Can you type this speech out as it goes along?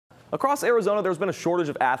Across Arizona, there's been a shortage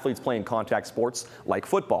of athletes playing contact sports like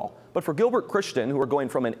football. But for Gilbert Christian, who are going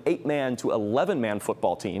from an 8-man to 11-man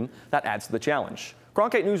football team, that adds to the challenge.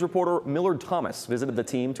 Cronkite News reporter Millard Thomas visited the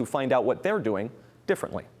team to find out what they're doing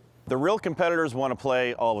differently. The real competitors want to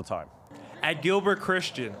play all the time. At Gilbert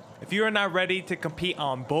Christian, if you are not ready to compete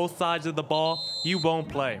on both sides of the ball, you won't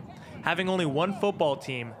play. Having only one football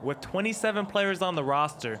team with 27 players on the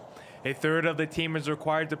roster, a third of the team is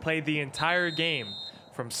required to play the entire game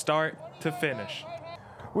from start to finish.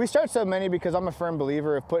 We start so many because I'm a firm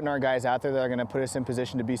believer of putting our guys out there that are going to put us in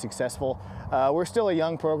position to be successful. We're still a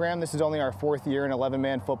young program. This is only our 4th year in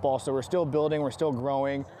 11-man football, so we're still building, we're still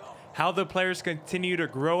growing. How the players continue to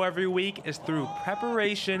grow every week is through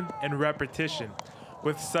preparation and repetition.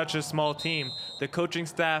 With such a small team, the coaching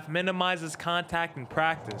staff minimizes contact in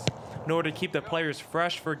practice in order to keep the players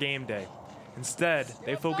fresh for game day. Instead,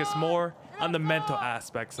 they focus more on the mental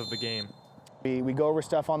aspects of the game. We go over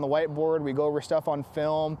stuff on the whiteboard, we go over stuff on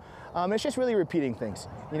film. It's just really repeating things.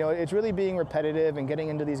 You know, it's really being repetitive and getting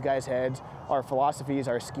into these guys' heads, our philosophies,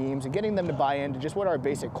 our schemes, and getting them to buy into just what our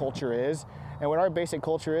basic culture is. And what our basic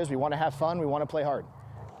culture is, we want to have fun, we want to play hard.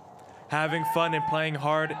 Having fun and playing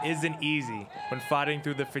hard isn't easy when fighting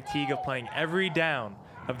through the fatigue of playing every down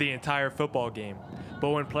of the entire football game.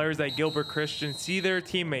 But when players at Gilbert Christian see their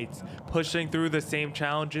teammates pushing through the same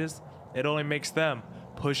challenges, it only makes them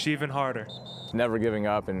push even harder. Never giving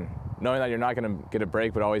up and knowing that you're not going to get a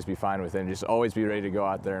break, but always be fine with it. And just always be ready to go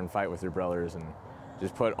out there and fight with your brothers and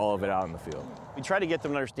just put all of it out in the field. We try to get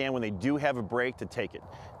them to understand when they do have a break to take it.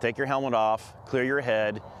 Take your helmet off, clear your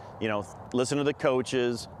head, you know, listen to the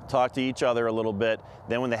coaches, talk to each other a little bit.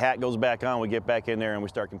 Then when the hat goes back on, we get back in there and we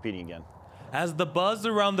start competing again. As the buzz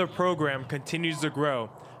around the program continues to grow,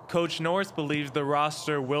 Coach Norris believes the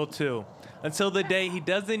roster will too, until the day he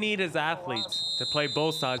doesn't need his athletes to play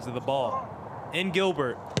both sides of the ball. In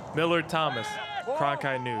Gilbert, Millard Thomas,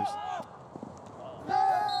 Cronkite News.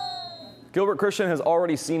 Gilbert Christian has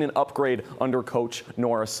already seen an upgrade under Coach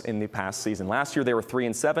Norris in the past season. Last year they were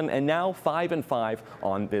 3-7 and now 5-5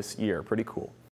 on this year. Pretty cool.